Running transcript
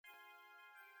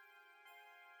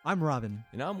I'm Robin.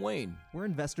 And I'm Wayne. We're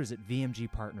investors at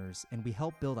VMG Partners, and we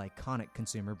help build iconic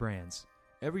consumer brands.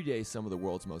 Every day, some of the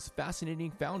world's most fascinating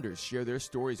founders share their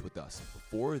stories with us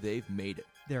before they've made it.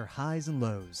 There are highs and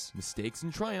lows, Mistakes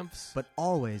and triumphs. but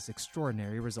always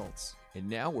extraordinary results. And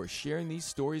now we're sharing these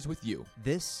stories with you.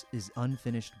 This is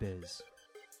Unfinished Biz.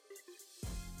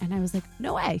 And I was like,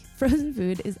 no way. Frozen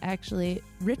food is actually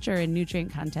richer in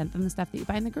nutrient content than the stuff that you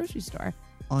buy in the grocery store.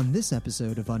 On this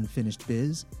episode of Unfinished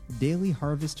Biz, Daily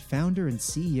Harvest founder and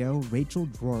CEO Rachel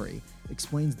Drori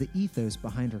explains the ethos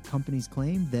behind her company's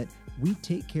claim that we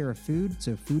take care of food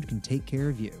so food can take care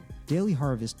of you. Daily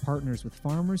Harvest partners with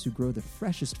farmers who grow the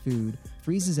freshest food,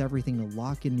 freezes everything to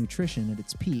lock in nutrition at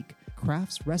its peak,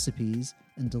 crafts recipes,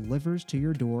 and delivers to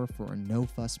your door for a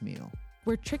no-fuss meal.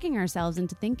 We're tricking ourselves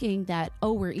into thinking that,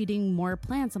 oh, we're eating more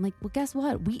plants. I'm like, well, guess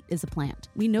what? Wheat is a plant.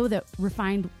 We know that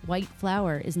refined white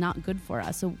flour is not good for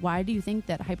us. So why do you think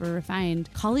that hyper-refined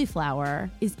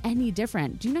cauliflower is any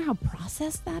different? Do you know how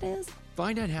processed that is?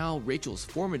 Find out how Rachel's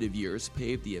formative years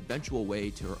paved the eventual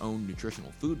way to her own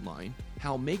nutritional food line,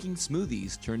 how making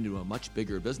smoothies turned into a much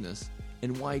bigger business,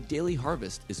 and why Daily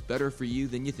Harvest is better for you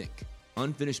than you think.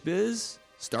 Unfinished Biz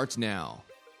starts now.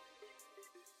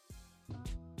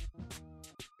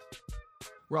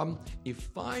 Rob, if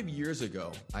 5 years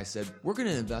ago I said, we're going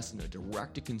to invest in a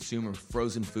direct-to-consumer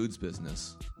frozen foods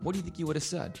business, what do you think you would have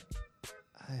said?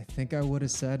 I think I would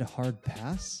have said hard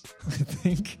pass, I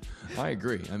think. I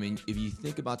agree. I mean, if you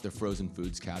think about the frozen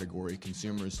foods category,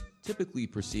 consumers typically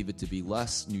perceive it to be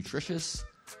less nutritious.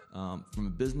 From a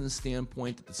business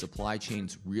standpoint, that the supply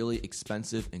chain's really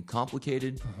expensive and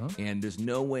complicated, and there's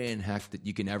no way in heck that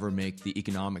you can ever make the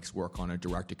economics work on a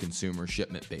direct-to-consumer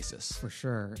shipment basis. For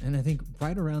sure. And I think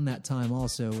right around that time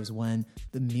also was when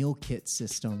the meal kit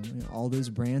system, all those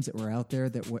brands that were out there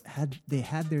that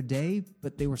had their day,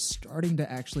 but they were starting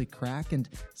to actually crack, and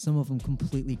some of them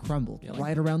completely crumbled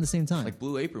right around the same time. Like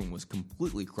Blue Apron was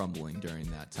completely crumbling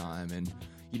during that time. And,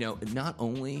 you know, not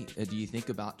only do you think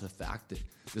about the fact that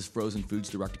this frozen foods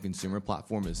direct-to-consumer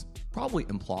platform is probably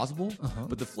implausible,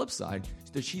 but the flip side is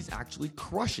that she's actually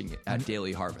crushing it at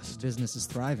Daily Harvest. Business is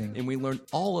thriving. And we learned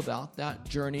all about that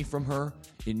journey from her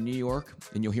in New York,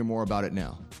 and you'll hear more about it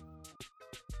now.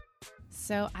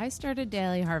 So I started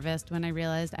Daily Harvest when I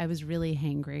realized I was really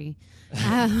hangry.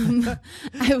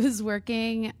 I was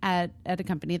working at a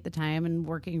company at the time and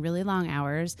working really long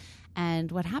hours.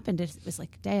 And what happened is it was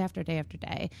like day after day after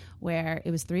day where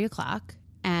it was 3 o'clock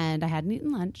and I hadn't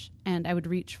eaten lunch, and I would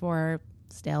reach for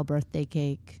stale birthday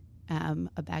cake,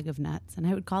 a bag of nuts, and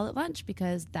I would call it lunch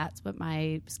because that's what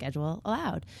my schedule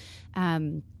allowed.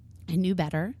 I knew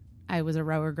better. I was a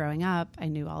rower growing up. I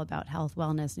knew all about health,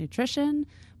 wellness, nutrition,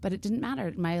 but it didn't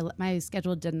matter. My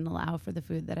schedule didn't allow for the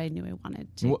food that I knew I wanted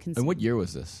to consume. And what year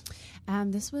was this?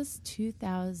 This was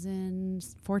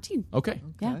 2014. Okay.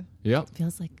 Yeah. Yeah.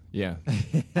 Feels like Yeah.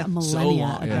 a millennia So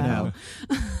long, ago.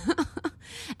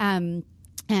 yeah.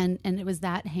 And it was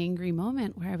that hangry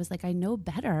moment where I was like, I know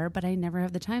better, but I never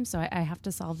have the time. So I have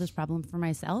to solve this problem for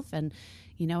myself. And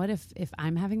you know what? If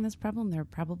I'm having this problem, there are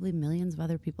probably millions of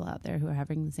other people out there who are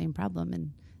having the same problem.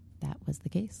 And that was the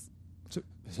case.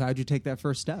 So how'd you take that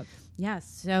first step? Yeah.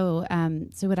 So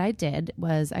what I did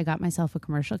was I got myself a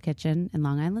commercial kitchen in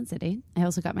Long Island City. I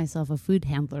also got myself a food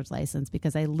handler's license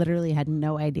because I literally had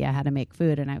no idea how to make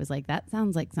food. And I was like, that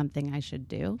sounds like something I should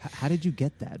do. How did you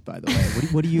get that, by the way?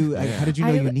 What do you? How did you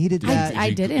know you needed that?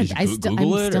 I didn't. I'm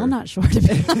Google still not sure, to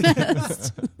be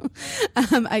honest.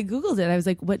 I Googled it. I was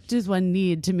like, what does one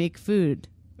need to make food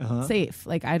safe?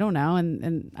 Like, I don't know.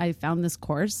 And I found this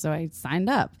course, so I signed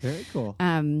up. Very cool.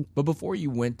 But before you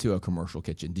went to a commercial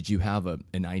kitchen, did you have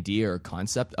an idea or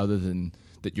concept other than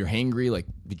that you're hangry? Like,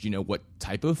 did you know what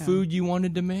type of food you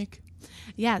wanted to make?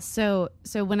 Yeah. So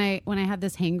when I had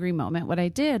this hangry moment, what I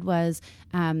did was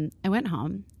I went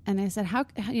home and I said, how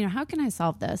can I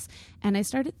solve this? And I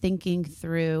started thinking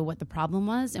through what the problem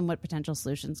was and what potential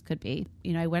solutions could be.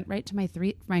 You know, I went right to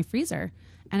my freezer.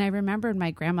 And I remembered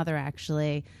my grandmother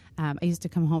actually, I used to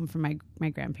come home from my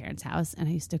grandparents' house and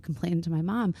I used to complain to my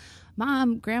mom,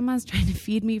 Grandma's trying to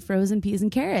feed me frozen peas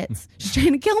and carrots. She's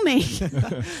trying to kill me.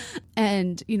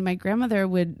 And, you know, my grandmother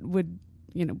would,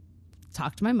 you know,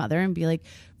 talk to my mother and be like,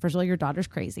 first of all, your daughter's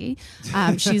crazy.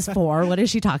 She's 4. What is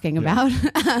she talking about?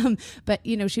 But,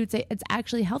 you know, she would say, it's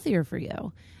actually healthier for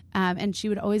you. And she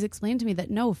would always explain to me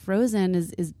that, no, frozen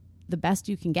is the best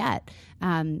you can get.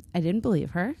 I didn't believe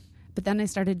her. But then I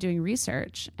started doing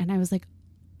research and I was like,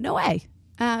 no way.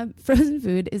 Frozen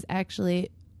food is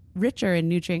actually richer in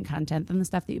nutrient content than the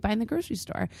stuff that you buy in the grocery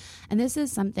store. And this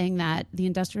is something that the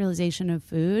industrialization of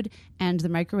food and the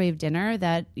microwave dinner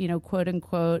that, you know, quote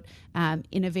unquote,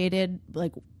 innovated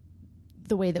like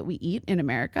the way that we eat in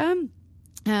America,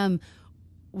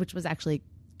 which was actually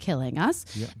killing us,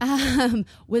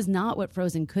 was not what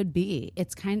frozen could be.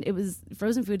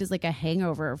 Frozen food is like a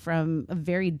hangover from a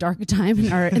very dark time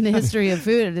in the history of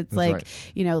food. And it's like,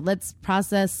 let's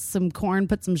process some corn,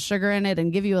 put some sugar in it,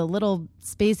 and give you a little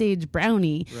space age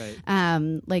brownie.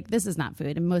 Right. Like, this is not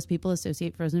food. And most people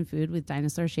associate frozen food with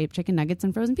dinosaur shaped chicken nuggets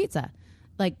and frozen pizza.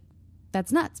 Like,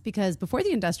 that's nuts, because before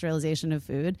the industrialization of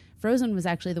food, frozen was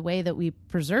actually the way that we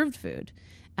preserved food.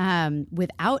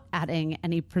 Without adding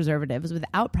any preservatives,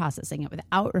 without processing it,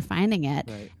 without refining it.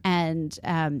 Right.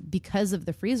 And because of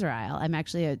the freezer aisle, I'm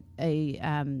actually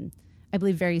I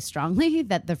believe very strongly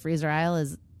that the freezer aisle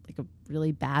is like a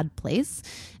really bad place.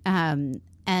 And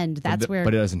that's where...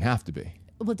 But it doesn't have to be.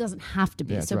 Well, it doesn't have to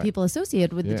be. Yeah, so right. people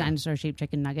associate with the dinosaur-shaped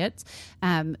chicken nuggets.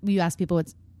 You ask people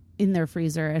what's in their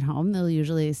freezer at home, they'll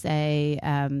usually say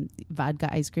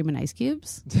vodka, ice cream, and ice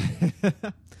cubes.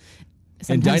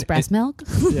 Sometimes breast milk.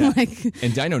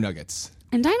 And dino nuggets.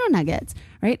 And dino nuggets,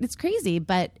 right? It's crazy,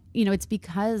 but it's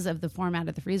because of the format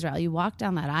of the freezer aisle. You walk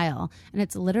down that aisle and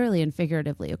it's literally and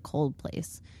figuratively a cold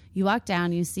place. You walk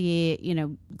down, you see,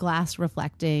 glass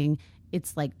reflecting.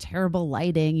 It's like terrible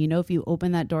lighting. If you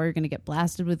open that door, you're going to get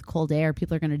blasted with cold air.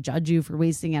 People are going to judge you for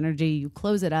wasting energy. You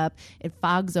close it up. It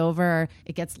fogs over.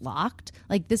 It gets locked.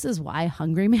 Like, this is why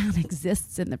Hungry Man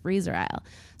exists in the freezer aisle.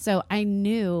 So I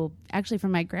knew actually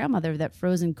from my grandmother that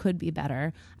frozen could be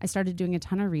better. I started doing a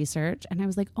ton of research and I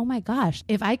was like, oh my gosh,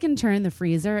 if I can turn the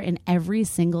freezer in every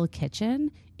single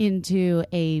kitchen into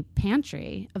a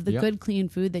pantry of the good, clean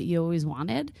food that you always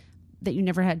wanted, that you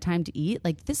never had time to eat,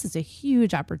 like, this is a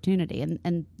huge opportunity.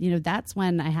 And that's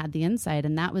when I had the insight,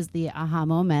 and that was the aha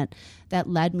moment that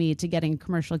led me to getting a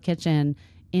commercial kitchen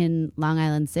in Long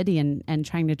Island City and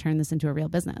trying to turn this into a real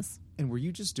business. And were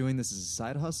you just doing this as a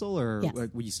side hustle, or Yes. like,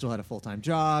 you still had a full-time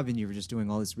job and you were just doing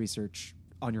all this research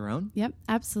on your own? Yep,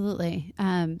 absolutely.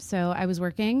 So I was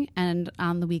working, and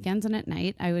on the weekends and at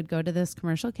night, I would go to this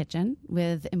commercial kitchen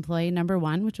with employee number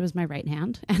 1, which was my right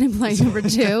hand, and employee number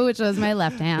 2, which was my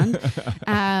left hand.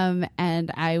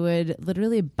 And I would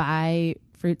literally buy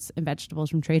fruits and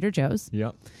vegetables from Trader Joe's.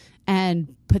 Yep.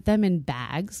 And put them in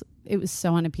bags. It was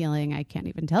so unappealing, I can't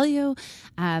even tell you.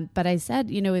 But I said,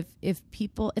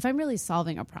 if I'm really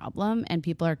solving a problem and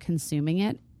people are consuming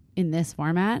it in this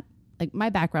format, like,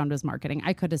 my background was marketing.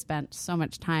 I could have spent so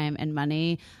much time and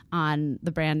money on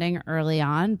the branding early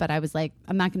on, but I was like,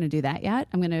 I'm not going to do that yet.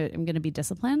 I'm going to be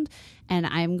disciplined, and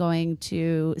I'm going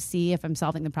to see if I'm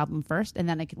solving the problem first, and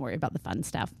then I can worry about the fun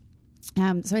stuff.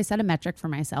 So I set a metric for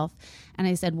myself, and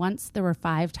I said once there were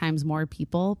 5 times more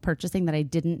people purchasing that I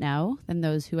didn't know than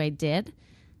those who I did,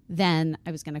 then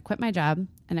I was going to quit my job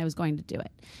and I was going to do it.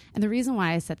 And the reason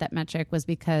why I set that metric was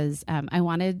because I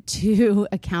wanted to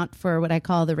account for what I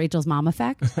call the Rachel's mom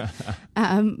effect.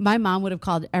 My mom would have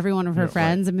called every one of her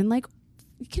friends and been like,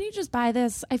 can you just buy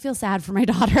this? I feel sad for my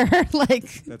daughter.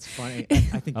 Like, that's funny.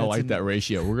 I think I like that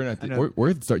ratio. We're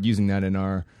gonna start using that in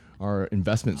our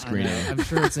investment screening. I'm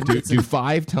sure it's do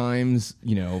 5 times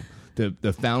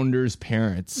the founder's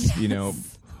parents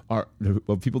are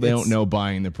people they don't know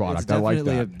buying the product. It's I like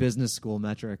definitely that. a business school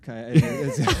metric.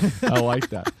 I like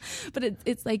that. But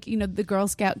it's like, the Girl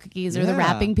Scout cookies or the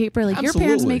wrapping paper. Like, Absolutely. your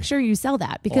parents make sure you sell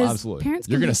that, because absolutely. parents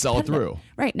You're going to sell it through.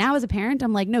 Right now, as a parent,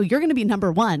 I'm like, no, you're going to be number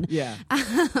 1. Yeah.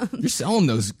 You're selling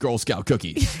those Girl Scout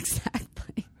cookies.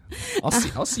 Exactly.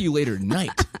 I'll see you later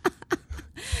tonight.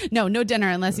 No dinner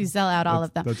unless you sell out all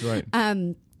of them. That's right.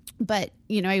 But,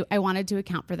 I wanted to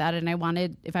account for that. And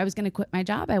if I was going to quit my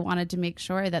job, I wanted to make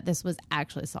sure that this was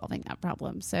actually solving that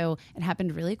problem. So it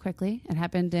happened really quickly. It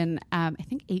happened in, I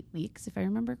think, 8 weeks, if I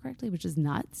remember correctly, which is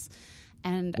nuts.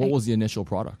 And what was the initial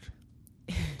product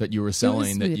that you were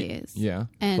selling? It was smoothies.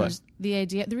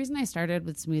 And the reason I started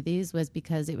with smoothies was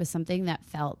because it was something that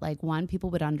felt like, 1,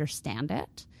 people would understand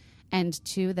it, and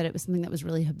 2, that it was something that was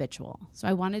really habitual. So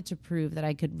I wanted to prove that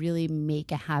I could really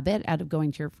make a habit out of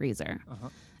going to your freezer. Uh-huh.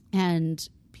 And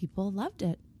people loved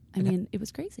it. I mean, it was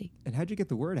crazy. And how'd you get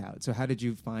the word out? So how did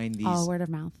you find these? All word of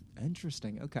mouth.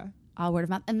 Interesting. Okay. All word of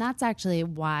mouth. And that's actually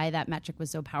why that metric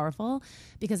was so powerful,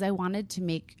 because I wanted to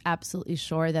make absolutely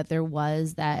sure that there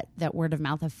was that word of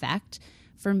mouth effect.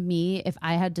 For me, if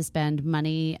I had to spend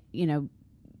money,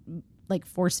 like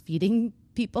force feeding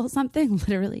people something,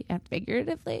 literally and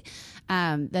figuratively,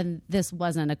 then this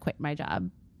wasn't a quit my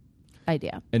job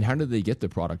idea. And how did they get the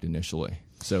product initially?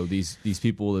 So these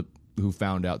people who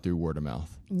found out through word of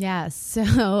mouth. Yeah.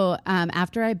 So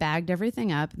after I bagged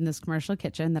everything up in this commercial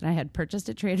kitchen that I had purchased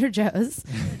at Trader Joe's,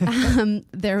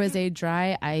 there was a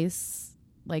dry ice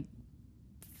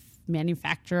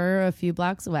manufacturer a few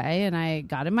blocks away, and I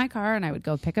got in my car and I would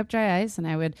go pick up dry ice, and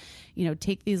I would,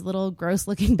 take these little gross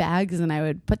looking bags and I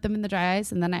would put them in the dry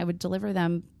ice, and then I would deliver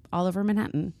them all over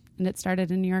Manhattan. And it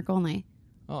started in New York only.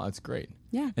 Oh, that's great.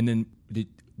 Yeah. And then did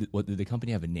the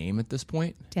company have a name at this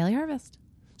point? Daily Harvest.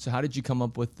 So how did you come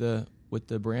up with the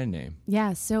brand name?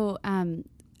 Yeah. So,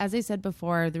 as I said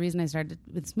before, the reason I started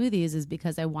with smoothies is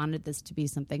because I wanted this to be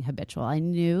something habitual. I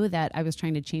knew that I was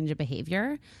trying to change a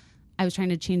behavior. I was trying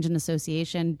to change an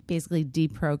association, basically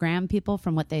deprogram people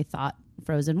from what they thought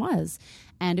frozen was.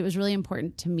 And it was really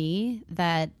important to me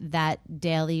that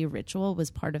daily ritual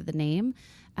was part of the name.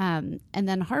 And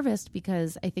then Harvest,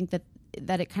 because I think that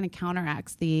it kind of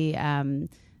counteracts the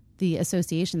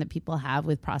association that people have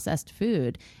with processed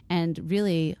food. And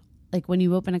really, like when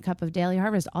you open a cup of Daily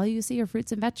Harvest, all you see are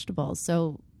fruits and vegetables.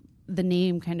 So the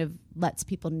name kind of lets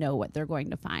people know what they're going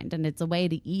to find. And it's a way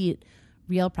to eat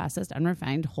real, processed,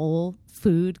 unrefined, whole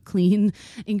food, clean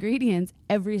ingredients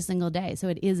every single day. So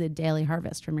it is a daily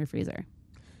harvest from your freezer.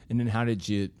 And then how did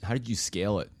you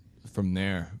scale it from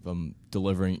there, from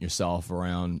delivering it yourself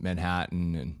around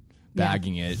Manhattan and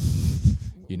bagging it?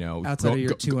 Outside of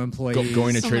your two employees.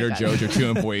 Going to Trader Joe's, your two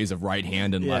employees of right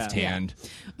hand and left hand.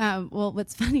 Well,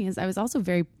 what's funny is I was also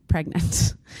very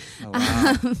pregnant. Oh,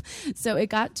 wow. So it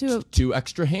got to two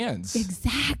extra hands.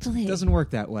 Exactly. It doesn't work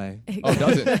that way. Oh,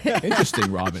 does it?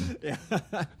 Interesting, Robin. Yeah.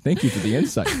 Thank you for the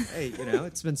insight. Hey,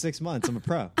 it's been 6 months. I'm a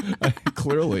pro.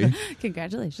 Clearly.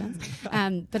 Congratulations.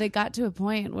 But it got to a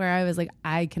point where I was like,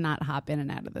 I cannot hop in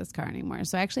and out of this car anymore.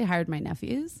 So I actually hired my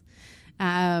nephews,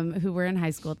 who were in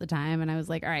high school at the time. And I was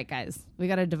like, all right, guys, we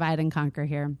got to divide and conquer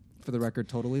here. For the record,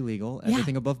 totally legal.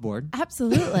 Everything above board.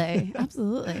 Absolutely.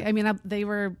 Absolutely. I mean, they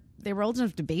were old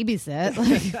enough to babysit.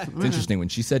 Like, it's interesting. When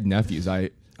she said nephews,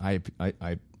 I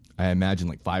imagine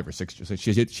like 5 or 6 years. So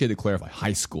she had to clarify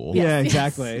high school. Yeah,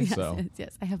 exactly.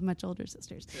 Yes. I have much older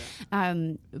sisters. Yeah.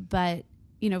 But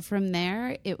from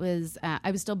there, it was, I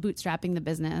was still bootstrapping the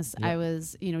business. Yep. I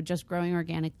was, just growing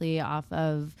organically off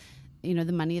of, the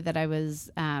money that I was,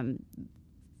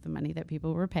 the money that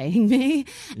people were paying me.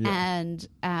 Yeah.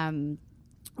 And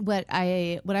what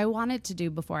I wanted to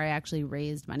do before I actually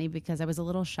raised money, because I was a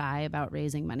little shy about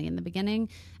raising money in the beginning.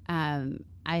 I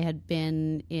had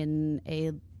been in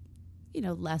a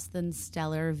less than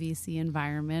stellar VC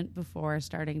environment before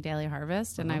starting Daily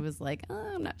Harvest. And I was like,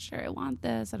 I'm not sure I want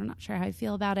this. I'm not sure how I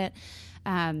feel about it.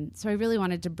 So I really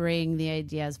wanted to bring the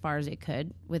idea as far as it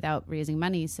could without raising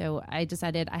money. So I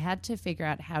decided I had to figure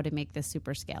out how to make this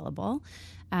super scalable.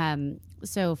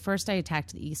 So first I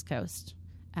attacked the East Coast,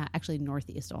 actually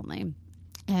Northeast only.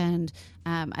 And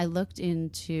I looked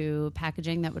into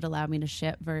packaging that would allow me to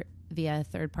ship via a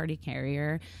third-party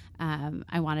carrier.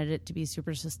 I wanted it to be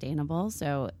super sustainable.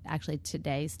 So actually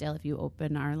today still, if you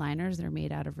open our liners, they're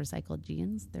made out of recycled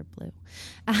jeans. They're blue.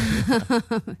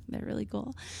 They're really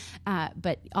cool.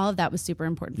 But all of that was super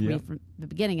important for me from the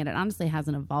beginning. And it honestly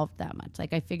hasn't evolved that much.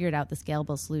 Like I figured out the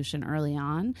scalable solution early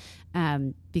on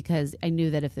because I knew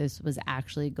that if this was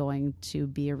actually going to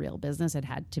be a real business, it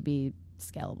had to be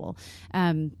scalable.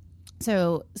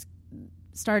 So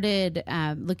started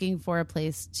looking for a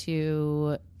place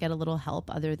to get a little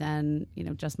help other than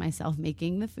just myself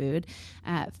making the food.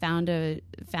 Found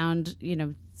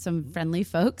some friendly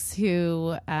folks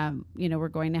who were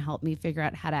going to help me figure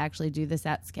out how to actually do this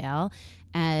at scale,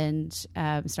 and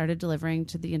started delivering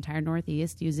to the entire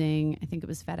Northeast using, I think it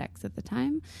was FedEx at the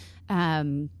time.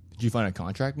 Did you find a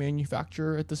contract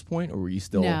manufacturer at this point, or were you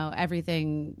still? No,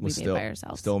 everything we made by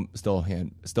ourselves.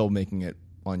 Still making it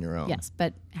on your own. Yes,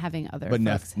 but having other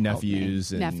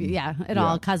nephews and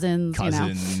all cousins.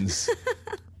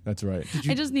 That's right.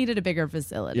 I just needed a bigger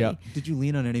facility. Yeah. Did you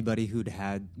lean on anybody who'd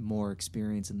had more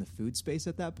experience in the food space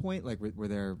at that point? Like, were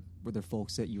there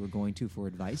folks that you were going to for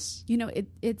advice?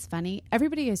 It's funny.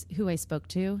 Everybody who I spoke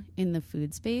to in the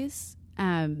food space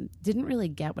didn't really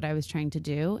get what I was trying to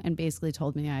do, and basically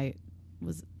told me I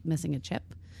was missing a chip.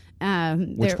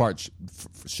 Which part?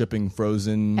 Shipping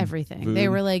frozen everything. Food? They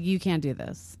were like, you can't do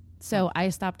this. So I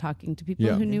stopped talking to people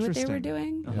who knew what they were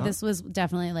doing. Uh-huh. This was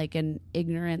definitely like an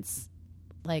ignorance,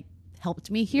 like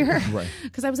helped me here. Right.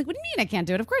 Because I was like, what do you mean I can't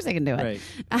do it? Of course I can do it.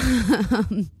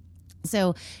 Right.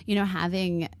 So,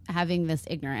 having this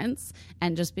ignorance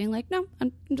and just being like, no,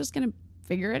 I'm just going to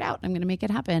figure it out. I'm going to make it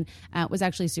happen. Was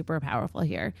actually super powerful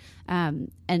here.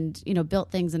 And, built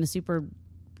things in a super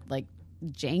like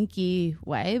janky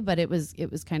way, but it was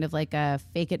kind of like a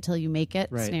fake it till you make it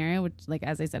scenario, which, like,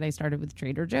 as I said, I started with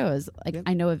Trader Joe's. Like,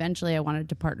 I know eventually I wanted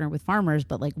to partner with farmers,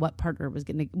 but like what farmer was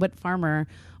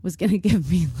going to give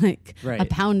me like a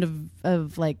pound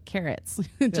of like carrots?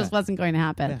 It just wasn't going to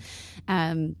happen.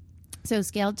 So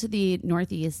scaled to the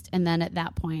Northeast. And then at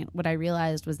that point, what I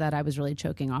realized was that I was really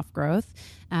choking off growth.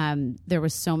 There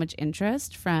was so much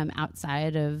interest from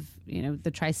outside of,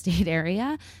 the tri-state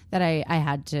area that I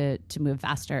had to move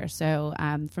faster. So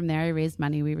from there, I raised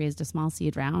money. We raised a small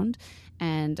seed round,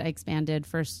 and I expanded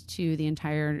first to the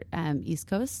entire East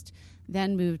Coast,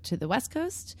 then moved to the West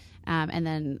Coast. And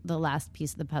then the last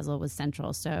piece of the puzzle was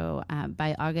Central. So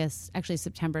by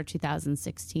September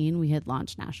 2016, we had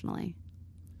launched nationally.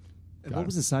 And what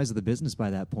was the size of the business by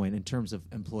that point in terms of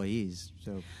employees?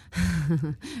 So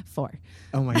 4.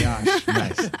 Oh my gosh.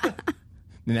 Nice.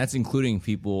 And that's including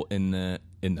people in the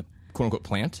quote unquote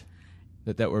plant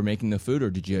that were making the food,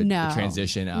 or did you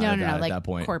transition out of that at that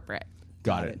point? Corporate.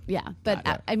 Got it. Yeah.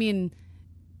 But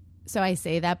so I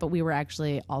say that, but we were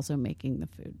actually also making the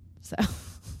food. So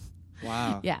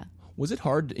wow. Yeah. Was it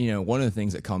hard? One of the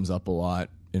things that comes up a lot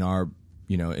in our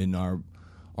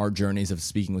journeys of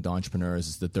speaking with entrepreneurs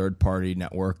is the third-party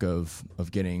network of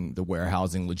getting the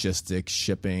warehousing, logistics,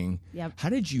 shipping. Yep. How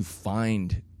did you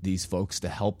find these folks to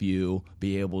help you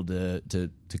be able to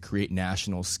create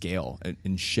national scale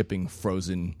in shipping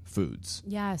frozen foods?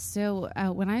 Yeah. So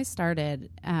when I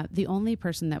started, the only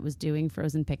person that was doing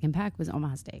frozen pick and pack was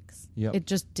Omaha Steaks. Yep. It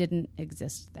just didn't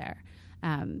exist there.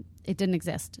 It didn't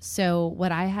exist. So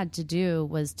what I had to do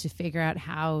was to figure out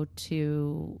how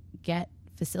to get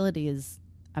facilities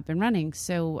up and running.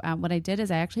 So what I did is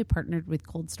I actually partnered with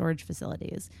cold storage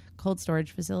facilities. Cold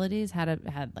storage facilities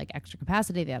had like extra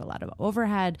capacity. They had a lot of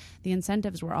overhead. The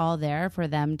incentives were all there for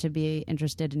them to be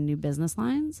interested in new business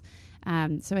lines.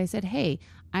 So I said, hey,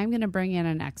 I'm going to bring in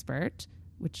an expert,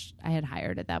 which I had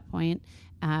hired at that point,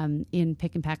 in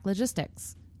pick and pack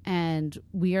logistics. And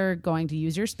we are going to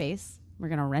use your space. We're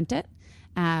going to rent it.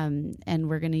 And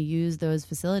we're going to use those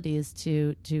facilities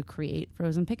to create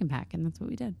frozen pick and pack. And that's what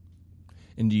we did.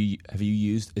 And have you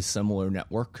used a similar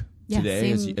network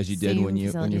today as you did when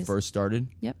you first started?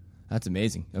 Yep. That's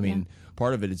amazing. I mean,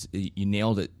 part of it is you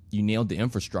nailed it. You nailed the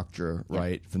infrastructure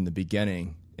right from the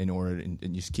beginning in order, and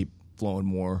you just keep flowing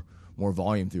more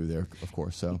volume through there, of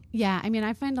course. So yeah, I mean,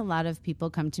 I find a lot of people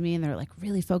come to me and they're like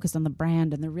really focused on the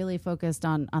brand, and they're really focused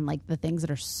on like the things that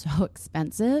are so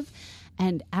expensive.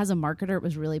 And as a marketer, it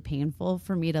was really painful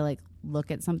for me to like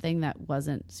look at something that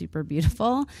wasn't super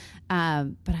beautiful.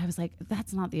 But I was like,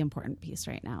 that's not the important piece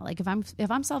right now. Like if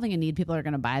I'm solving a need, people are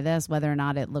going to buy this, whether or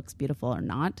not it looks beautiful or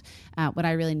not. What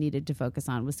I really needed to focus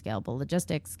on was scalable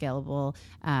logistics, scalable,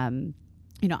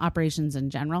 operations in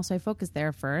general. So I focused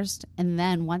there first. And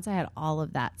then once I had all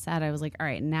of that set, I was like, all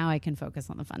right, now I can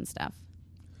focus on the fun stuff.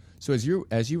 So as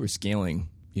you were scaling,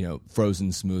 frozen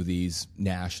smoothies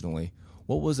nationally,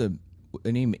 what was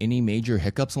any major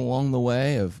hiccups along the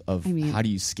way of how do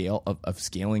you scale of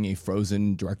scaling a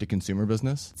frozen direct to consumer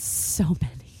business? So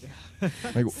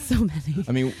many. So many.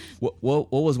 I mean, what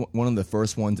was one of the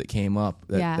first ones that came up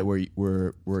that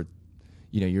where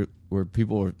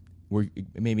people were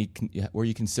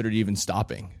you considered even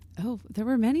stopping? Oh, there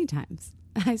were many times.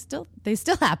 They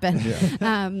still happen.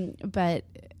 Yeah. But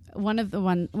one of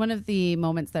the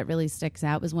moments that really sticks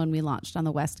out was when we launched on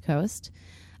the West Coast.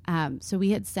 So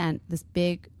we had sent this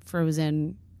big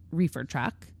frozen reefer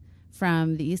truck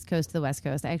from the East Coast to the West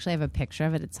Coast. I actually have a picture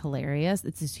of it. It's hilarious.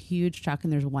 It's this huge truck,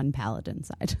 and there's one pallet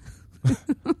inside.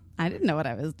 I didn't know what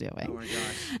I was doing. Oh my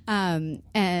gosh!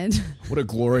 And what a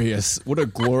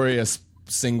glorious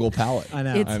single pallet. I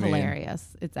know. It's hilarious.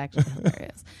 It's actually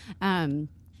hilarious.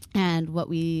 And what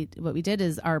we did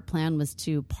is our plan was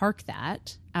to park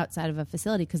that outside of a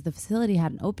facility because the facility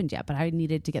hadn't opened yet, but I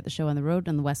needed to get the show on the road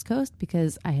on the West Coast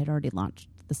because I had already launched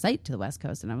the site to the West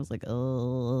Coast, and I was like,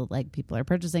 oh, like people are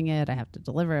purchasing it. I have to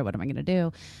deliver it. What am I going to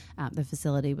do? The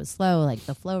facility was slow. Like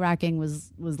the flow racking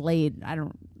was late.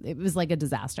 It was like a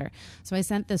disaster. So I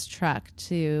sent this truck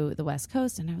to the West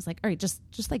Coast, and I was like, all right,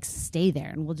 just like stay there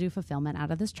and we'll do fulfillment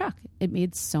out of this truck. It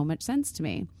made so much sense to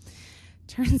me.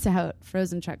 Turns out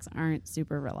frozen trucks aren't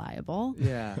super reliable.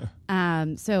 Yeah.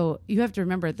 So you have to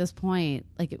remember at this point,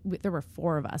 like there were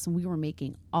 4 of us and we were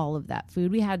making all of that food.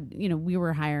 We had, we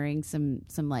were hiring some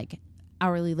like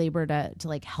hourly labor to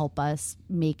like help us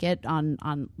make it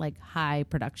on like high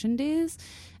production days.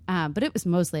 But it was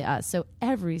mostly us. So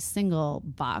every single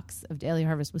box of Daily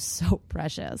Harvest was so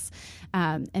precious.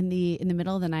 And in the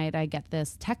middle of the night, I get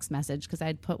this text message because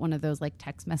I'd put one of those like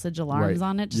text message alarms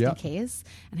on it just in case.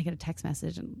 And I get a text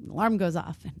message and the alarm goes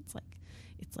off and it's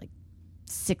like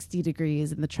 60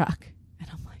 degrees in the truck. And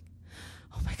I'm like,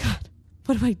 oh my God,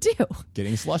 what do I do?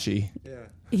 Getting slushy.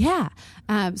 Yeah.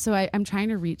 So I'm trying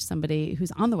to reach somebody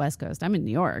who's on the West Coast. I'm in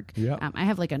New York. Yeah. I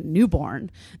have like a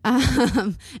newborn.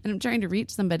 And I'm trying to reach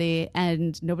somebody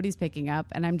and nobody's picking up.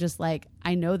 And I'm just like,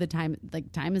 I know the time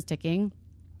is ticking.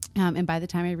 And by the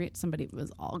time I reached somebody, it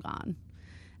was all gone.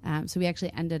 So we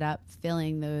actually ended up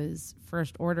filling those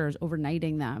first orders,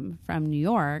 overnighting them from New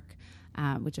York,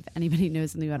 which if anybody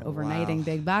knows something about overnighting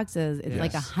big boxes, it's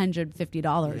like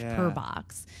 $150 per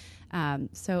box.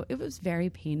 So it was very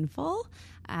painful.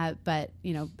 But,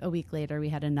 a week later we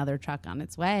had another truck on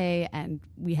its way and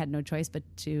we had no choice but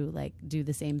to like do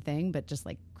the same thing, but just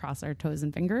like cross our toes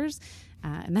and fingers.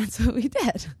 And that's what we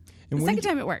did. And the second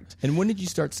time it worked. And when did you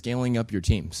start scaling up your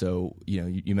team? So,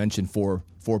 you mentioned four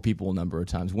people a number of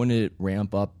times. When did it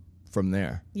ramp up from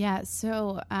there? Yeah.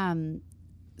 So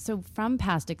from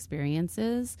past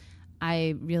experiences,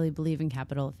 I really believe in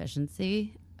capital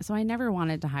efficiency. So I never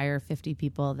wanted to hire 50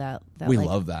 people that we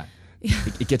love that.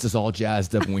 It gets us all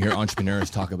jazzed up when we hear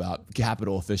entrepreneurs talk about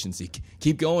capital efficiency.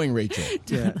 Keep going, Rachel.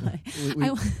 Totally.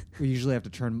 We usually have to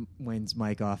turn Wayne's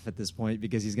mic off at this point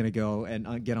because he's going to go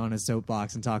and get on his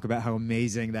soapbox and talk about how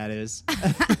amazing that is.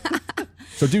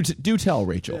 So do tell,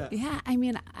 Rachel. Yeah, I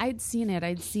mean, I'd seen it.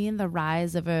 I'd seen the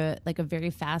rise of a very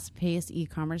fast-paced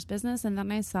e-commerce business, and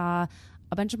then I saw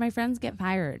a bunch of my friends get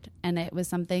fired, and it was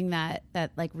something that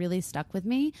like really stuck with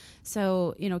me.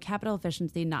 So, capital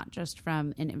efficiency, not just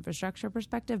from an infrastructure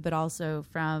perspective, but also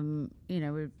from,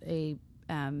 a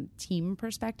team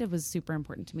perspective was super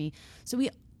important to me. So we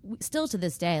still to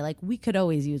this day, like we could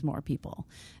always use more people.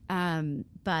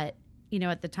 But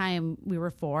at the time we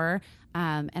were 4,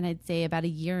 and I'd say about a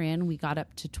year in, we got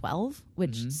up to 12,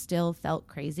 which still felt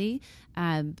crazy.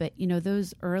 But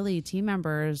those early team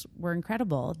members were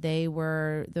incredible. They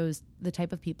were the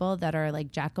type of people that are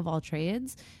like jack of all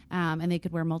trades, and they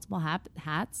could wear multiple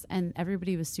hats, and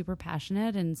everybody was super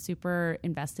passionate and super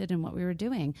invested in what we were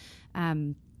doing.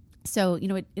 So,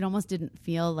 it almost didn't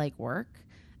feel like work.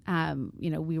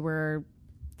 We were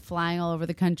flying all over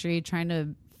the country trying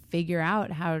to figure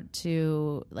out how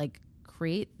to like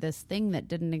create this thing that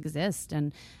didn't exist.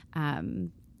 And,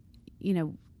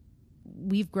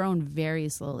 we've grown very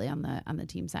slowly on the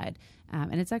team side.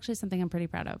 And it's actually something I'm pretty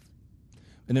proud of.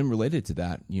 And then related to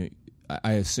that,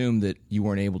 I assume that you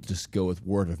weren't able to just go with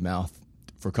word of mouth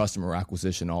for customer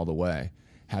acquisition all the way.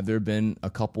 Have there been a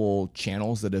couple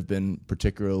channels that have been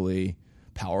particularly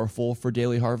powerful for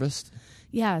Daily Harvest?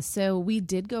 Yeah, so we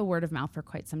did go word of mouth for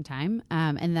quite some time.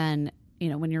 And then,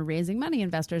 when you're raising money,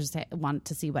 investors want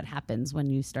to see what happens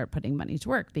when you start putting money to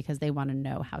work because they want to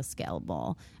know how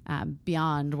scalable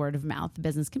beyond word of mouth the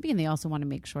business can be. And they also want to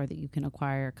make sure that you can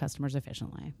acquire customers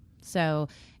efficiently. So,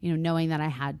 knowing that I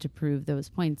had to prove those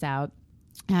points out,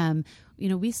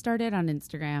 we started on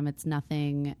Instagram. It's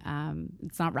nothing,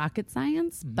 it's not rocket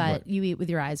science, but you eat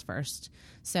with your eyes first.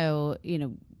 So,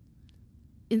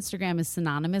 Instagram is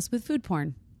synonymous with food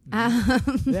porn.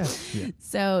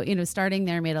 So, starting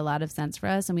there made a lot of sense for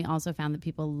us. And we also found that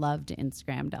people loved to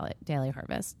Instagram Daily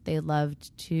Harvest. They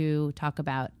loved to talk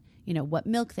about, what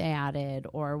milk they added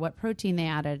or what protein they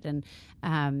added.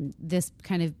 And this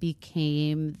kind of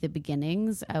became the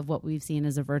beginnings of what we've seen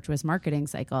as a virtuous marketing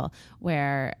cycle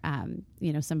where,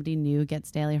 somebody new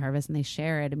gets Daily Harvest and they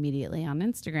share it immediately on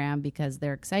Instagram because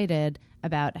they're excited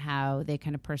about how they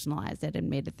kind of personalized it and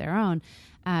made it their own.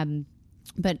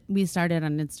 But we started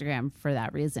on Instagram for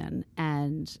that reason.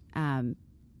 And,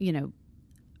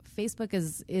 Facebook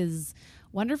is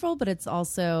wonderful, but it's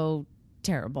also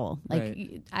terrible.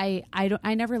 Like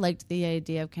I never liked the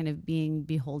idea of kind of being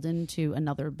beholden to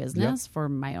another business for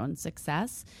my own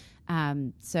success.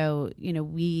 So,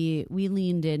 we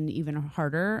leaned in even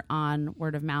harder on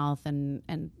word of mouth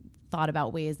and thought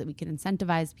about ways that we could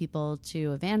incentivize people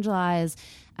to evangelize.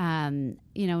 And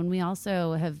we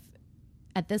also have,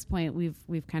 at this point,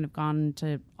 we've kind of gone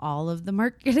to all of the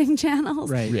marketing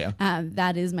channels. Right. Yeah.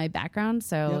 That is my background.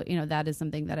 So, that is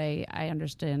something that I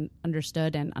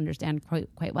understood and understand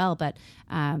quite well. But,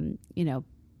 podcasts,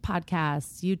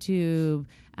 YouTube,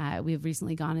 we've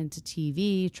recently gone into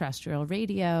TV, terrestrial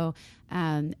radio.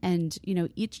 And,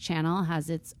 each channel has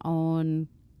its own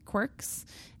quirks.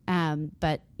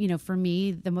 But, for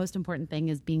me, the most important thing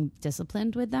is being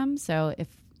disciplined with them. So if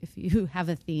you have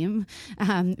a theme,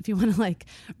 if you want to like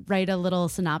write a little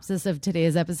synopsis of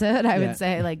today's episode, I would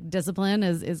say like discipline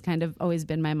is kind of always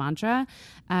been my mantra.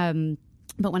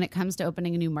 But when it comes to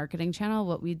opening a new marketing channel,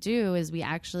 what we do is we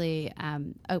actually,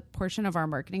 a portion of our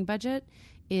marketing budget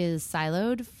is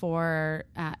siloed for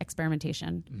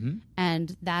experimentation.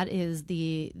 And that is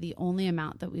the only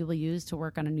amount that we will use to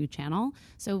work on a new channel.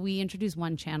 So we introduce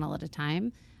one channel at a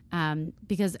time.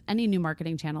 because any new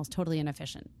marketing channel is totally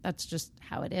inefficient. That's just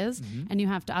how it is. And you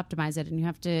have to optimize it, and you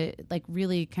have to like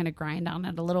really kind of grind on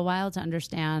it a little while to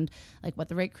understand like what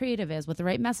the right creative is, what the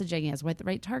right messaging is, what the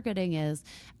right targeting is.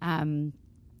 And,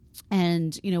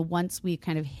 once we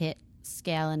kind of hit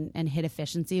scale and hit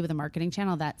efficiency with a marketing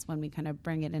channel, that's when we kind of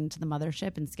bring it into the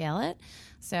mothership and scale it.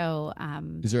 So,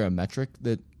 is there a metric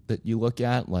that you look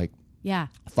at? Like, yeah,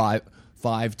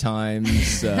 five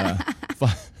times,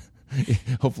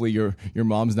 hopefully your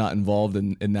mom's not involved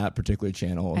in that particular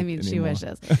channel. I mean, anymore. she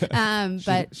wishes.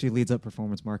 But she leads up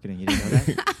performance marketing. You didn't know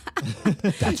that?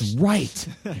 That's right.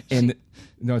 And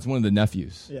no, it's one of the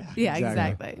nephews. Yeah,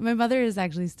 exactly. My mother is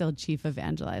actually still chief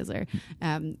evangelizer.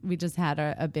 We just had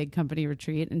a big company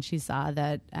retreat, and she saw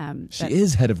that she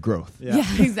is head of growth. Yeah,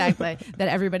 exactly. That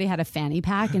everybody had a fanny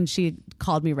pack, and she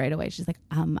called me right away. She's like,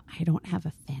 I don't have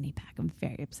a fanny pack. I'm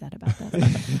very upset about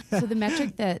this. So the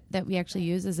metric that we actually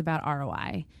use is about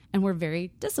ROI, and we're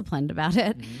very disciplined about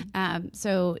it.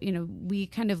 So we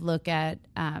kind of look at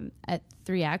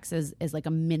 3x as like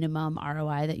a minimum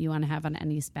ROI that you want to have on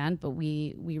any spend, but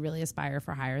we really aspire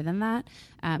for higher than that.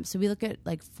 So we look at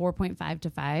like 4.5 to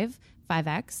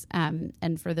 5x.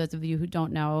 And for those of you who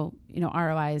don't know,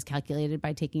 ROI is calculated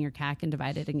by taking your CAC and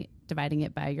dividing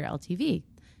it by your LTV.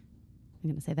 I'm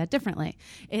going to say that differently.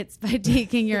 It's by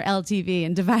taking your LTV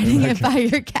and dividing it by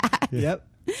your CAC. Yep.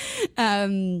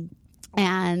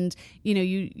 And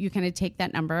you kind of take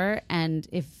that number, and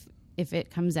if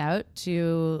it comes out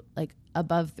to like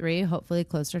above 3, hopefully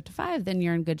closer to 5, then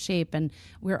you're in good shape. And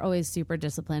we're always super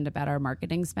disciplined about our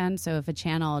marketing spend. So if a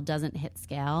channel doesn't hit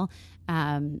scale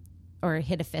or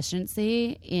hit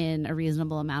efficiency in a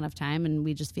reasonable amount of time, and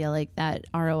we just feel like that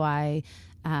ROI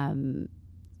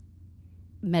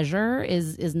measure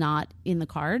is not in the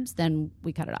cards, then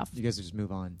we cut it off. You guys just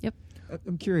move on. Yep.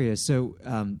 I'm curious. So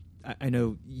I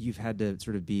know you've had to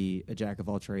sort of be a jack of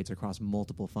all trades across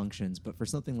multiple functions, but for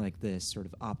something like this, sort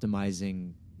of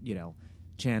optimizing,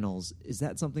 channels, is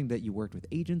that something that you worked with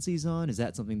agencies on? Is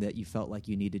that something that you felt like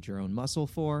you needed your own muscle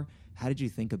for? How did you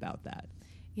think about that?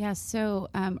 Yeah. So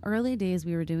early days,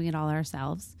 we were doing it all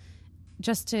ourselves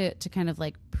just to kind of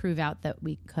like prove out that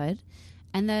we could.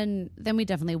 And then we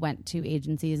definitely went to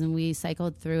agencies, and we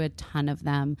cycled through a ton of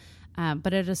them.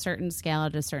 But at a certain scale,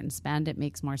 at a certain spend, it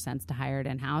makes more sense to hire it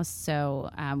in-house. So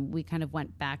we kind of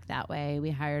went back that way.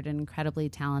 We hired an incredibly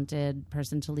talented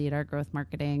person to lead our growth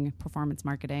marketing, performance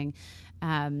marketing.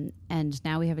 And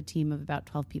now we have a team of about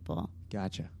 12 people.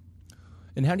 Gotcha.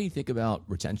 And how do you think about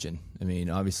retention? I mean,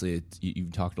 obviously,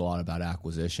 you've talked a lot about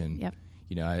acquisition. Yep.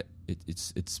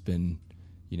 It's been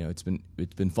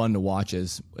fun to watch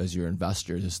as your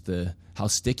investor, just how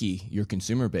sticky your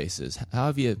consumer base is. How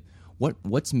have you?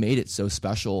 What's made it so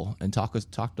special? And talk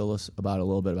to us about a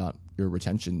little bit about your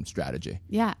retention strategy.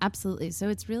 Yeah, absolutely. So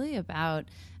it's really about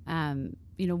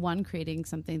one, creating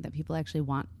something that people actually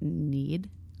want and need,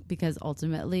 because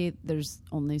ultimately there's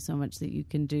only so much that you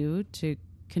can do to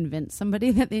convince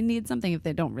somebody that they need something if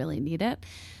they don't really need it.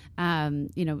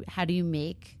 How do you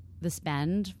make the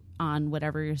spend on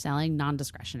whatever you're selling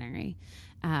non-discretionary?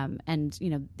 And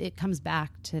it comes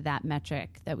back to that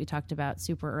metric that we talked about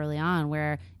super early on,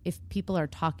 where if people are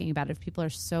talking about it, if people are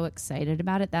so excited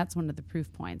about it, that's one of the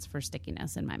proof points for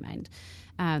stickiness in my mind.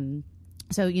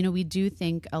 So we do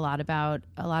think a lot about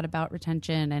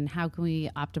retention, and how can we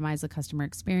optimize the customer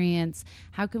experience?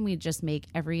 How can we just make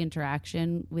every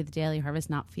interaction with Daily Harvest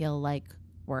not feel like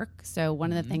work? So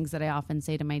one of the things that I often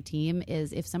say to my team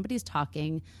is, if somebody's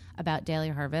talking about Daily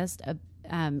Harvest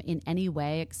in any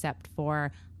way except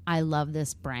for I love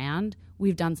this brand,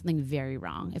 we've done something very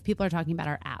wrong. If people are talking about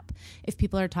our app, if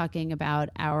people are talking about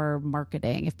our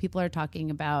marketing, if people are talking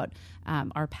about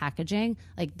our packaging,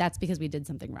 like that's because we did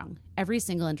something wrong. Every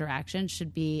single interaction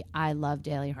should be I love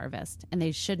Daily Harvest, and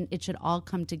it should all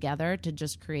come together to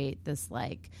just create this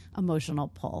like emotional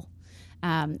pull.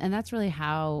 And that's really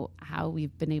how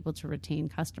we've been able to retain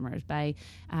customers by,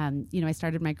 I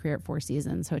started my career at Four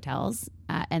Seasons Hotels,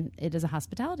 and it is a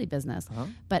hospitality business. Uh-huh.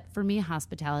 But for me,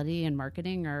 hospitality and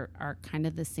marketing are kind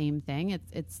of the same thing.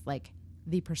 It's like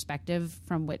the perspective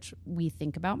from which we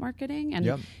think about marketing.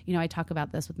 And, I talk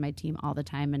about this with my team all the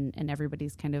time, and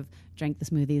everybody's kind of drank the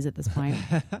smoothies at this point.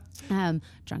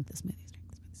 Drunk the smoothies,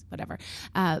 whatever.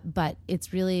 But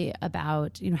it's really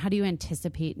about, how do you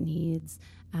anticipate needs?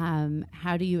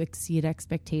 How do you exceed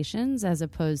expectations as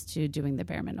opposed to doing the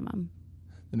bare minimum?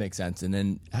 That makes sense. And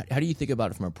then how do you think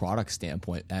about it from a product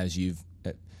standpoint,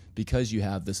 because you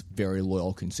have this very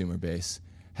loyal consumer base?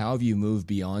 How have you moved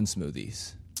beyond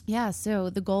smoothies? Yeah, so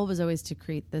the goal was always to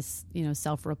create this,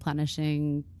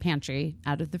 self-replenishing pantry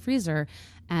out of the freezer.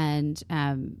 And,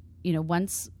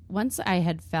 once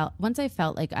I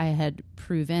felt like I had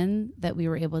proven that we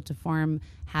were able to form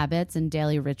habits and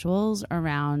daily rituals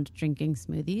around drinking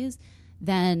smoothies,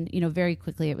 then, very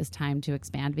quickly it was time to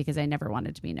expand, because I never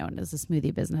wanted to be known as a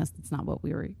smoothie business. That's not what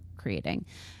we were creating.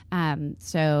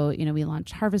 So, we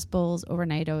launched Harvest Bowls,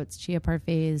 overnight oats, chia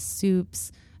parfaits,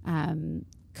 soups,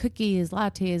 cookies,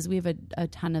 lattes. We have a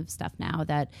ton of stuff now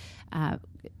that,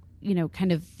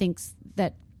 kind of thinks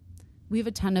that we have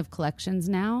a ton of collections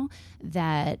now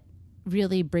that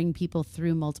really bring people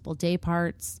through multiple day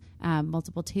parts,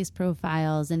 multiple taste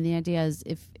profiles. And the idea is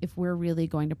if we're really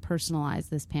going to personalize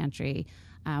this pantry,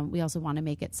 we also want to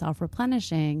make it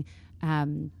self-replenishing.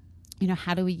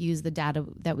 How do we use the data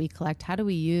that we collect? How do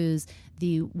we use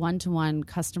the one-to-one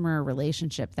customer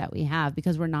relationship that we have?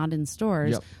 Because we're not in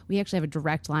stores, we actually have a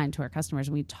direct line to our customers,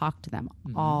 and we talk to them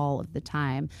all of the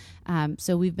time.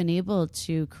 So we've been able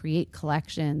to create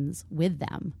collections with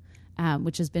them,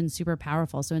 which has been super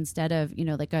powerful. So instead of,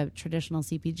 like a traditional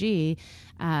CPG,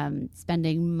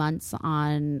 spending months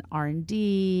on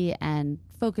R&D and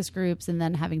focus groups and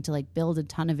then having to build a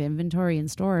ton of inventory in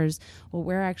stores, what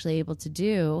we're actually able to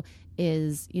do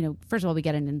is, first of all, we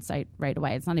get an insight right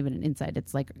away. It's not even an insight.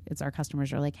 It's our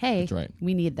customers are like, hey,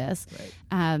 we need this.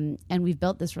 Right. And we've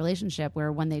built this relationship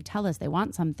where when they tell us they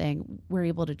want something, we're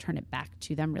able to turn it back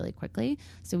to them really quickly.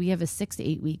 So we have a 6 to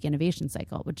 8 week innovation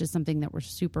cycle, which is something that we're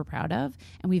super proud of.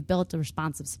 And we've built a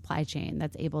responsive supply chain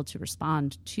that's able to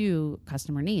respond to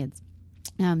customer needs.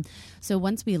 So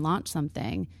once we launch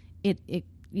something, it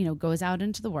goes out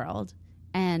into the world,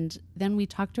 and then we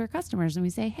talk to our customers and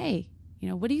we say, hey,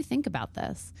 what do you think about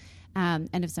this? And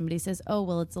if somebody says, oh,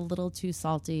 well, it's a little too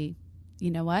salty,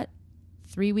 you know what?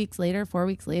 3 weeks later, 4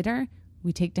 weeks later,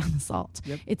 we take down the salt.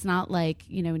 Yep. It's not like,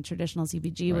 in traditional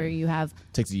CPG where you have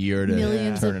takes a year to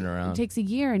turn it around. It takes a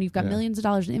year and you've got millions of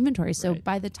dollars in inventory. So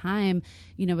by the time,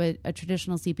 a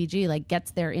traditional CPG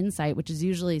gets their insight, which is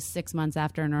usually 6 months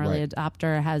after an early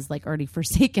adopter has already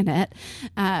forsaken it,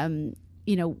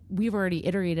 we've already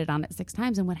iterated on it 6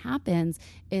 times. And what happens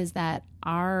is that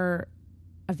our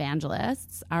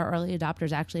evangelists, our early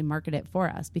adopters, actually market it for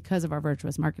us because of our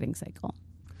virtuous marketing cycle.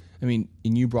 I mean,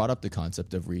 and you brought up the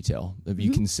concept of retail. Have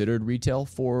you considered retail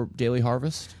for Daily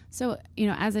Harvest? So,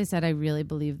 as I said, I really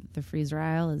believe the freezer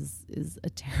aisle is a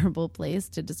terrible place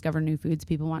to discover new foods.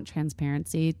 People want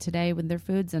transparency today with their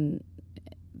foods, and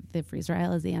the freezer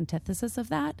aisle is the antithesis of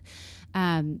that.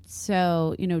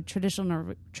 So,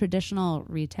 traditional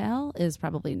retail is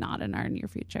probably not in our near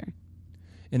future.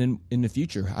 And in the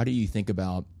future, how do you think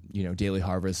about, Daily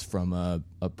Harvest from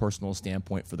a personal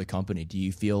standpoint for the company? Do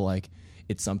you feel like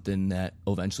it's something that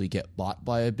will eventually get bought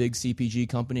by a big CPG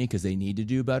company because they need to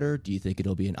do better? Do you think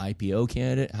it'll be an IPO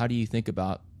candidate? How do you think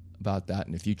about that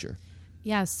in the future?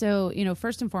 Yeah, so,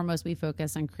 first and foremost, we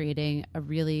focus on creating a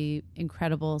really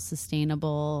incredible,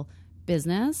 sustainable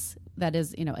business that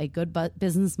is, a good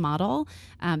business model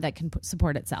that can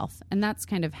support itself. And that's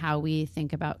kind of how we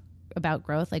think about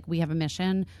growth. We have a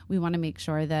mission. We want to make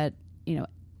sure that,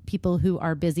 people who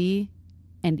are busy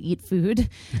and eat food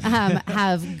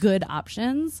have good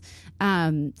options.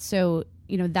 So,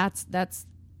 that's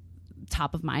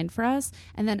top of mind for us.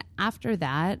 And then after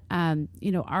that,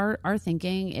 our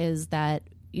thinking is that,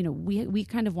 we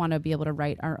kind of want to be able to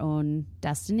write our own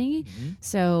destiny.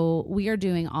 So we are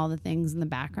doing all the things in the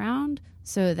background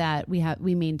so that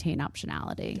we maintain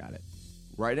optionality. Got it.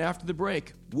 Right after the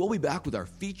break, we'll be back with our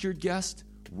featured guest,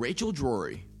 Rachel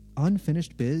Drori.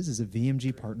 Unfinished Biz is a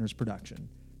VMG Partners production.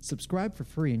 Subscribe for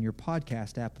free in your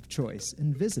podcast app of choice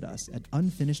and visit us at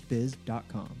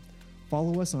unfinishedbiz.com.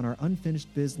 Follow us on our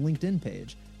Unfinished Biz LinkedIn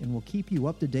page, and we'll keep you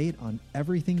up to date on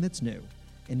everything that's new.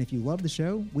 And if you love the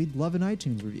show, we'd love an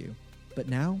iTunes review. But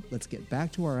now, let's get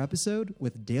back to our episode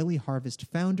with Daily Harvest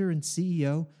founder and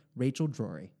CEO, Rachel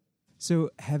Drori. So,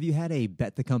 have you had a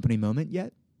bet the company moment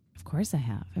yet? Of course I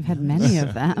have. I've had many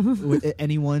of them.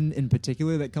 Anyone in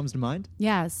particular that comes to mind?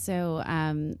 Yeah. So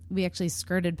we actually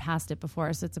skirted past it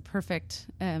before, so it's a perfect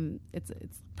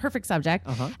perfect subject.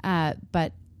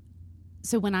 But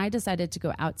so when I decided to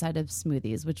go outside of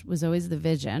smoothies, which was always the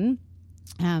vision,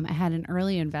 I had an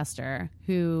early investor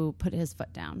who put his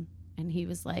foot down, and he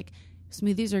was like,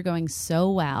 "Smoothies are going so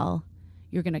well.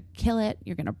 You're going to kill it.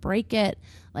 You're going to break it.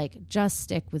 Just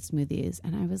stick with smoothies."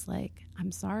 And I was like, I'm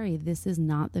sorry, this is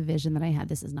not the vision that I had.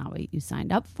 This is not what you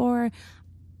signed up for.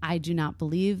 I do not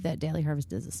believe that Daily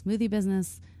Harvest is a smoothie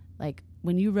business.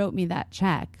 When you wrote me that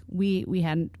check, we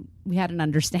had an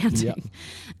understanding.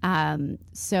 Yep.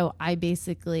 So I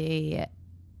basically,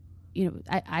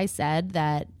 I said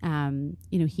that,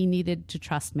 he needed to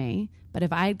trust me. But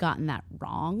if I had gotten that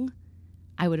wrong,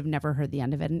 I would have never heard the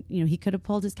end of it. And, he could have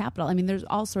pulled his capital. I mean, there's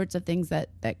all sorts of things that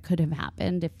could have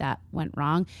happened if that went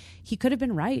wrong. He could have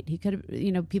been right. He could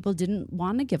have, people didn't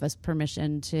want to give us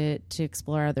permission to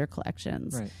explore other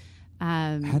collections. Right.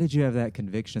 How did you have that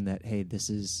conviction that, hey, this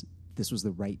was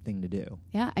the right thing to do?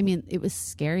 Yeah. I mean, it was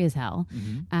scary as hell.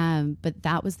 But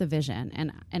that was the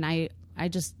vision. And I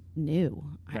just knew.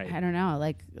 Right. I don't know,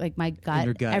 like my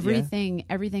gut,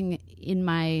 everything in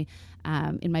my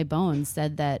bones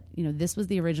said that, this was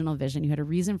the original vision. You had a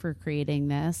reason for creating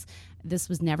this. This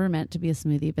was never meant to be a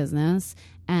smoothie business.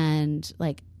 And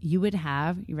like, you would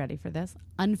have, you ready for this?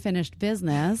 Unfinished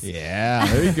business. Yeah,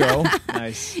 there you go.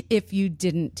 Nice. If you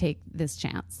didn't take this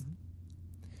chance.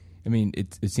 I mean,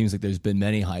 it seems like there's been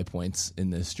many high points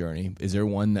in this journey. Is there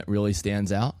one that really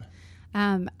stands out?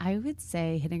 I would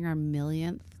say hitting our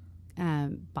 1,000,000th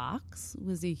box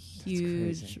was a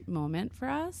huge moment for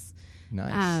us.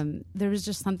 Nice. There was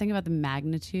just something about the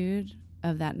magnitude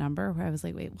of that number where I was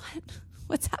like, wait, what?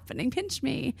 What's happening? Pinch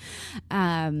me.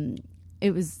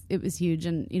 It was huge.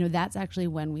 And, that's actually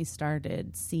when we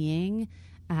started seeing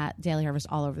Daily Harvest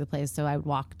all over the place. So I would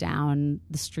walk down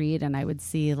the street and I would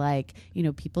see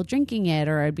people drinking it,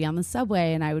 or I'd be on the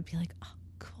subway and I would be like, oh,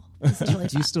 cool. This is really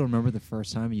Do you still remember the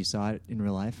first time you saw it in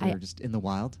real life or just in the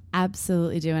wild?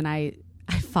 Absolutely do. And I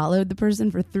followed the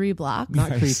person for 3 blocks.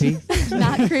 Not creepy.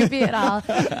 Not creepy at all.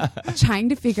 Trying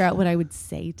to figure out what I would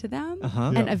say to them.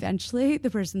 And eventually the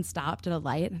person stopped at a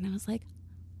light and I was like,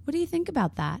 what do you think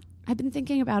about that? I've been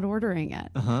thinking about ordering it.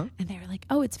 And they were like,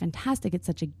 oh, it's fantastic. It's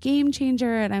such a game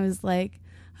changer. And I was like,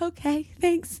 okay,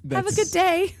 thanks. Have a good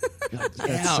day.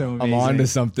 That's so amazing. I'm on to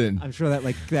something. I'm sure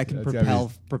that can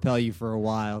propel you for a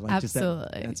while. Like,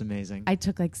 absolutely. That's amazing. I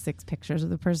took 6 pictures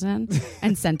of the person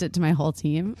and sent it to my whole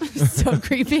team. So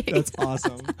creepy. That's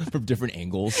awesome. From different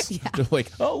angles. Yeah. They're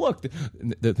like, oh, look.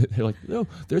 They're like, oh,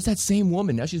 there's that same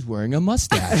woman. Now she's wearing a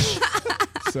mustache.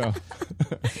 So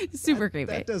super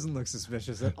creepy. That doesn't look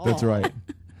suspicious at all. That's right.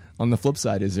 On the flip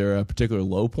side, is there a particular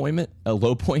low point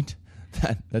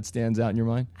that stands out in your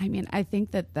mind? I mean, I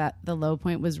think that the low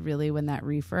point was really when that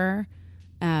reefer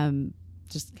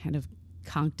just kind of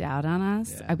conked out on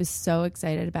us. Yeah. I was so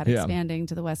excited about expanding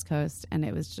to the West Coast, and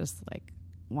it was just like,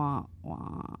 wah,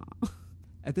 wah.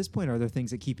 At this point, are there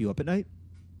things that keep you up at night?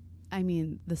 I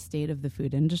mean, the state of the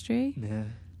food industry. Yeah.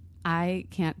 I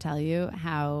can't tell you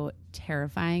how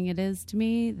terrifying it is to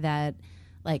me that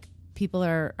people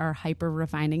are hyper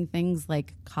refining things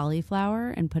like cauliflower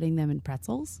and putting them in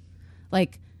pretzels.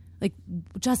 Like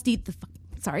just eat the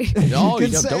sorry. No,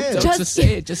 don't just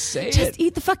say it. Just say it. Just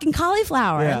eat the fucking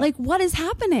cauliflower. Yeah. Like, what is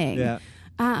happening? Yeah.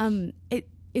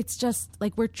 It's just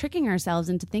like we're tricking ourselves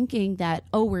into thinking that,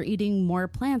 we're eating more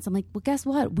plants. I'm like, well, guess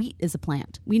what? Wheat is a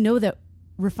plant. We know that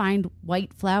refined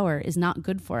white flour is not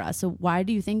good for us. So why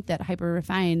do you think that hyper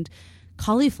refined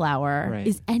cauliflower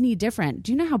is any different?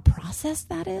 Do you know how processed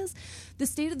that is? The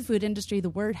state of the food industry,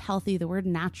 the word healthy, the word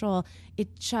natural,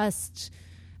 it just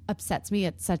upsets me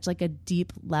at such a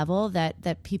deep level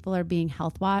that people are being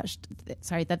health washed.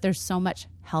 Sorry, that there's so much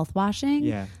health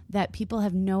washing that people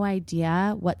have no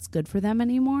idea what's good for them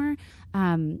anymore.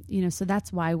 So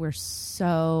that's why we're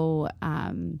so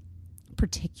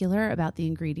particular about the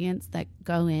ingredients that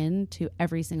go into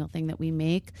every single thing that we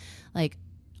make. Like,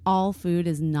 all food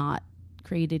is not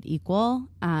created equal.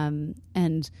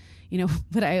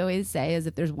 What I always say is,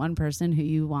 if there's one person who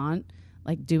you want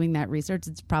doing that research,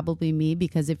 it's probably me,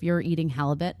 because if you're eating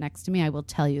halibut next to me, I will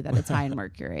tell you that it's high in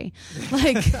mercury.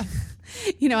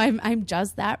 I'm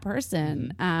just that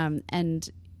person.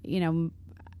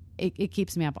 It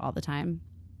keeps me up all the time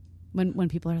when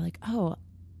people are like, oh,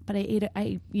 but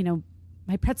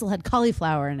my pretzel had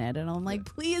cauliflower in it. And I'm like,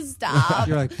 please stop.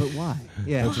 You're like, but why?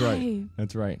 Yeah, that's right.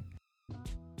 That's right.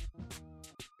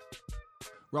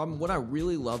 Robin, what I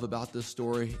really love about this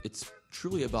story, it's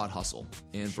truly about hustle.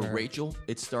 And for Rachel,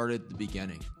 it started at the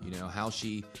beginning. How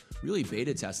she really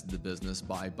beta tested the business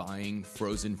by buying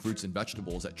frozen fruits and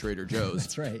vegetables at Trader Joe's.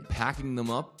 That's right. Packing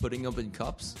them up, putting them in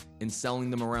cups, and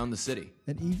selling them around the city.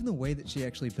 And even the way that she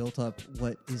actually built up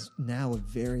what is now a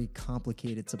very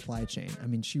complicated supply chain. I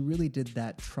mean, she really did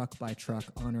that truck by truck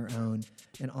on her own.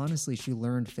 And honestly, she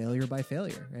learned failure by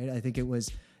failure, right? I think it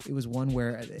was one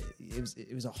where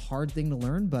it was a hard thing to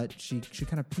learn, but she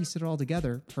kind of pieced it all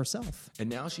together herself. And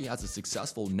now she has a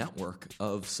successful network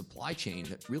of supply chain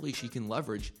that really she can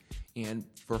leverage. And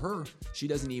for her, she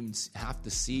doesn't even have to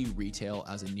see retail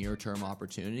as a near-term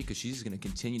opportunity, because she's going to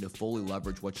continue to fully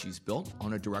leverage what she's built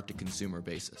on a direct-to-consumer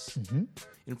basis. Mm-hmm.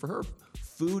 And for her,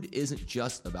 food isn't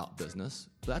just about business.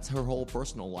 That's her whole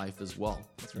personal life as well.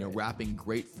 That's right. Wrapping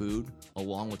great food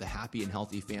along with a happy and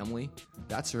healthy family,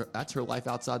 that's her life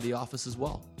outside the office as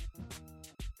well.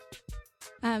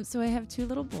 So I have two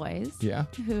little boys. Yeah.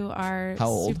 Who are How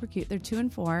old? super cute. They're 2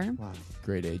 and 4. Wow.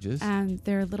 Great ages. And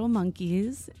they're little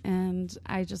monkeys, and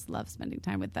I just love spending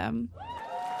time with them.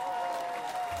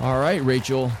 All right,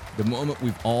 Rachel, the moment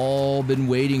we've all been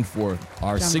waiting for,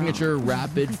 our signature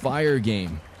rapid fire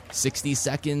game. 60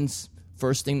 seconds.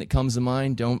 First thing that comes to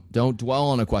mind. Don't dwell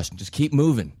on a question. Just keep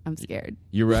moving. I'm scared.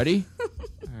 You ready?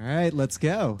 All right, let's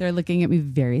go. They're looking at me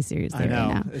very seriously I know.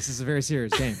 right now. This is a very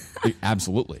serious game.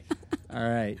 Absolutely. All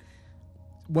right.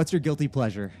 What's your guilty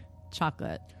pleasure?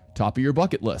 Chocolate. Top of your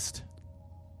bucket list.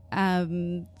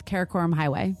 Karakoram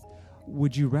Highway.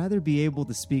 Would you rather be able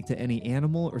to speak to any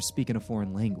animal or speak in a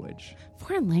foreign language?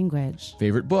 Foreign language.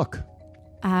 Favorite book?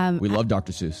 We love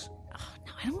Dr. Seuss.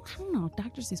 No, I don't know.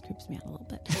 Dr. Seuss creeps me out a little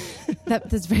bit.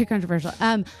 That's very controversial.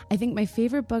 I think my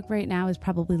favorite book right now is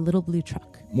probably Little Blue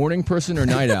Truck. Morning person or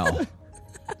night owl?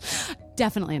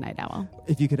 Definitely a night owl.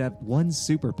 If you could have one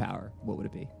superpower, what would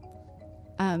it be?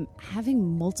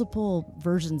 Having multiple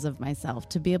versions of myself,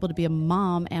 to be able to be a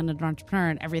mom and an entrepreneur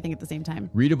and everything at the same time.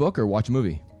 Read a book or watch a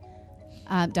movie?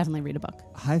 Definitely read a book.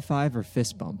 High five or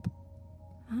fist bump?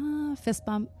 Fist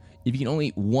bump. If you can only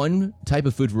eat one type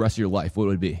of food for the rest of your life, what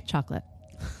would it be? Chocolate.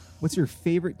 What's your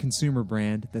favorite consumer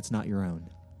brand that's not your own?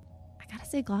 I gotta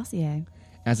say Glossier.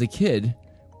 As a kid,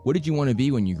 what did you want to be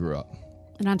when you grew up?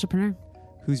 An entrepreneur.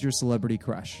 Who's your celebrity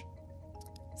crush?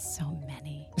 So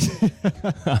many.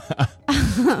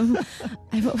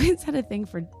 I've always had a thing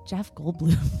for Jeff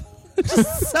Goldblum.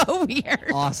 Just so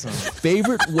weird. Awesome.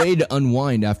 Favorite way to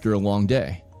unwind after a long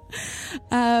day?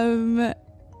 Hugging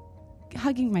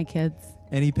my kids.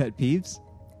 Any pet peeves?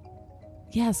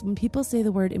 Yes, when people say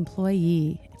the word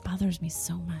employee, it bothers me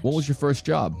so much. What was your first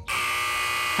job?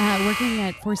 Working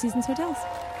at Four Seasons Hotels.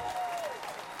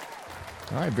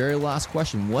 All right, very last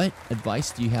question. What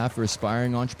advice do you have for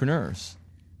aspiring entrepreneurs?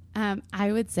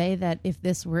 I would say that if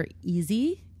this were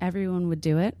easy, everyone would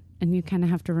do it. And you kind of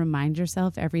have to remind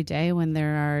yourself every day when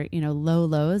there are, low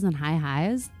lows and high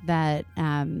highs that,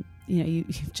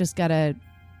 you've just got to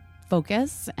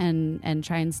focus and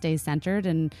try and stay centered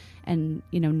and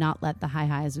not let the high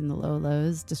highs and the low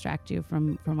lows distract you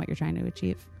from what you're trying to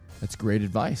achieve. That's great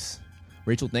advice.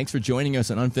 Rachel, thanks for joining us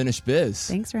on Unfinished Biz.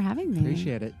 Thanks for having me.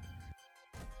 Appreciate it.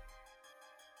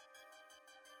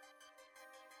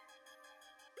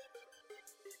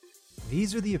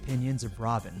 These are the opinions of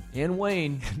Robin And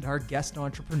Wayne. and our guest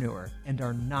entrepreneur, and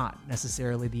are not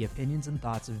necessarily the opinions and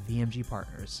thoughts of VMG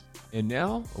Partners. And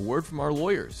now, a word from our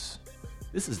lawyers.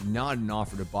 This is not an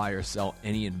offer to buy or sell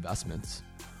any investments.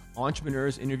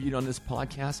 Entrepreneurs interviewed on this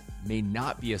podcast may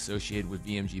not be associated with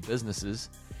VMG businesses,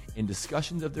 and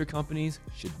discussions of their companies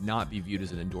should not be viewed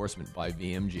as an endorsement by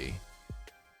VMG.